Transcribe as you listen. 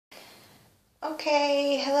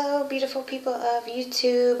Okay, hello beautiful people of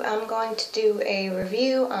YouTube. I'm going to do a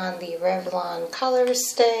review on the Revlon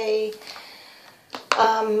Colorstay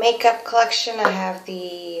makeup collection. I have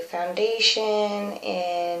the foundation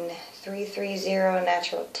in 330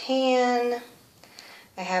 Natural Tan.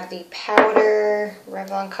 I have the powder,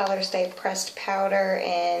 Revlon Colorstay pressed powder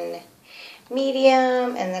in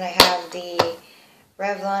medium, and then I have the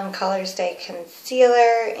Revlon Colorstay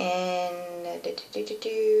concealer in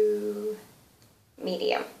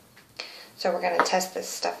medium. So we're going to test this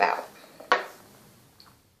stuff out,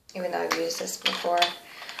 even though I've used this before.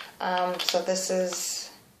 So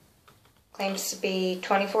this claims to be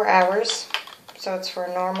 24 hours, so it's for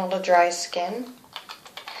normal to dry skin.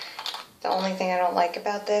 The only thing I don't like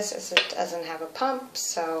about this is it doesn't have a pump,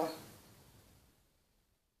 so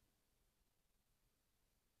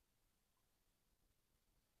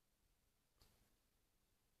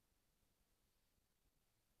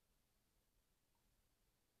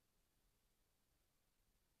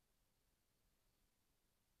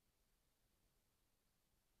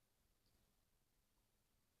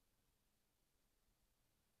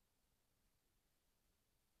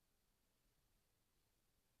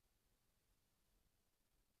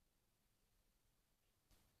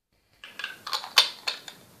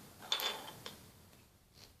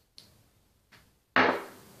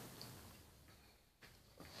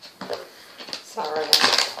sorry,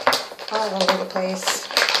 all over the place.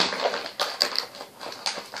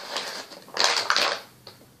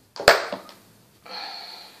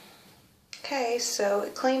 Okay, so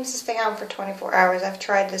it claims to stay on for 24 hours. I've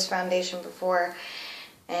tried this foundation before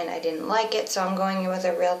and I didn't like it, so I'm going in with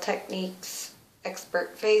a Real Techniques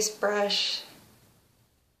Expert Face Brush.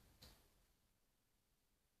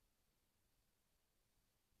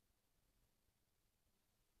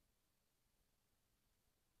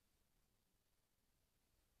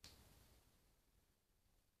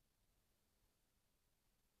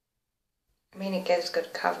 I mean, it gives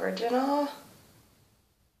good coverage and all.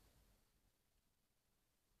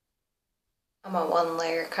 I'm a one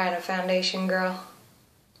layer kind of foundation girl.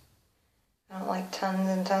 I don't like tons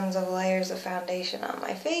and tons of layers of foundation on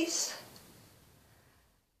my face,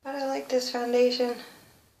 but I like this foundation.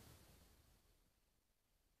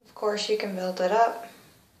 Of course, you can build it up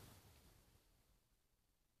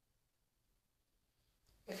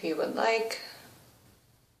if you would like,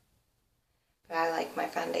 but I like my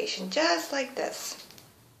foundation just like this.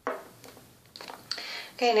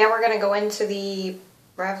 Okay, now we're going to go into the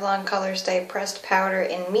Revlon Colorstay pressed powder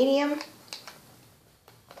in medium.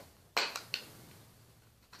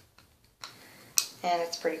 And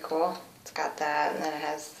it's pretty cool. It's got that, and then it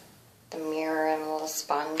has the mirror and a little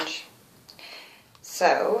sponge.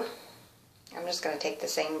 So, I'm just going to take the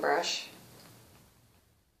same brush.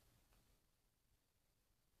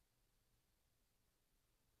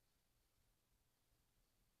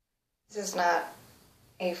 This is not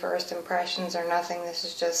a first impressions or nothing. This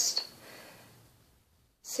is just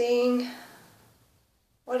seeing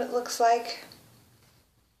what it looks like.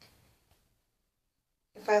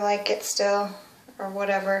 If I like it still, or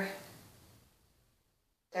whatever.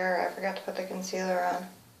 There, I forgot to put the concealer on.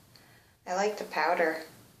 I like the powder.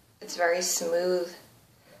 It's very smooth.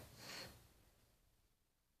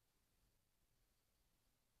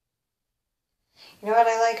 You know what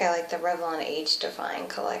I like? I like the Revlon Age Defying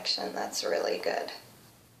collection. That's really good.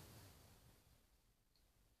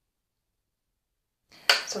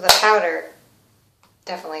 So the powder,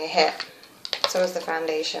 definitely a hit. So is the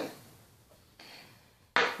foundation.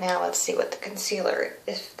 Now let's see what the concealer,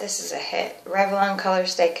 if this is a hit. Revlon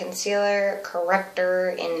Colorstay Concealer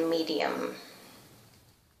Corrector in medium.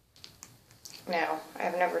 Now,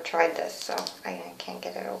 I've never tried this, so I can't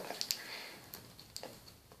get it open.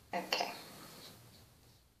 Okay.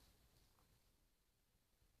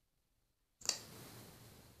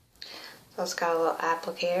 So it's got a little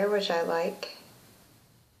applicator, which I like.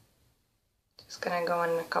 Just gonna go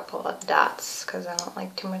in a couple of dots because I don't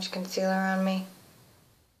like too much concealer on me.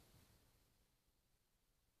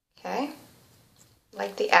 Okay,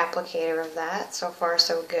 like the applicator of that. So far,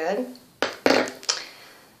 so good.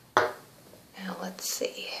 Now let's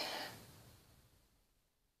see.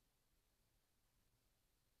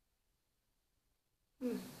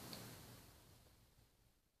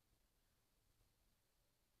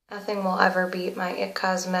 Nothing will ever beat my IT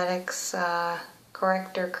Cosmetics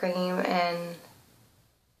corrector cream and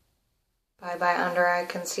Bye Bye Under Eye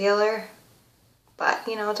Concealer. But,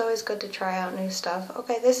 you know, it's always good to try out new stuff.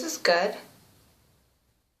 Okay, this is good.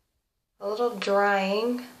 A little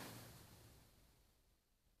drying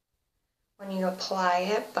when you apply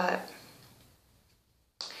it, but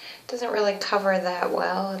doesn't really cover that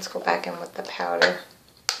well. Let's go back in with the powder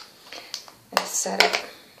and set it.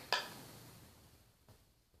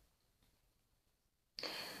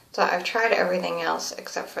 So I've tried everything else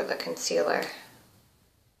except for the concealer.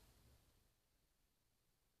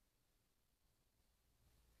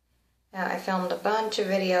 Now, I filmed a bunch of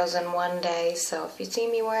videos in one day, so if you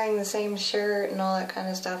see me wearing the same shirt and all that kind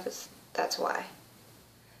of stuff, that's why.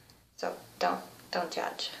 So don't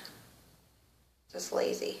judge. Just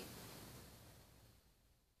lazy.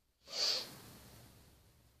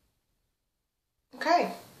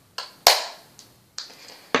 Okay.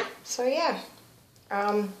 So yeah,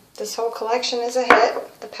 this whole collection is a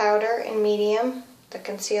hit. The powder in medium, the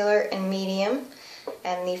concealer in medium,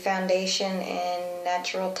 and the foundation in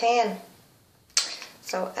natural tan.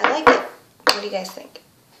 So I like it. What do you guys think?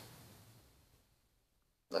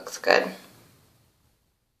 Looks good.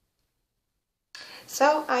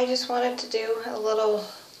 So I just wanted to do a little,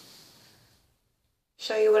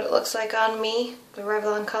 show you what it looks like on me, the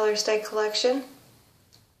Revlon Colorstay collection.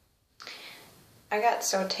 I got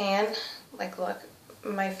so tan, like look,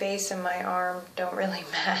 my face and my arm don't really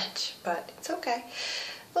match, but it's okay.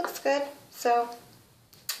 Looks good. So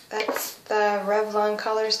that's the Revlon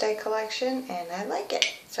Colorstay collection, and I like it.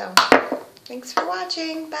 So thanks for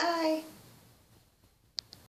watching. Bye.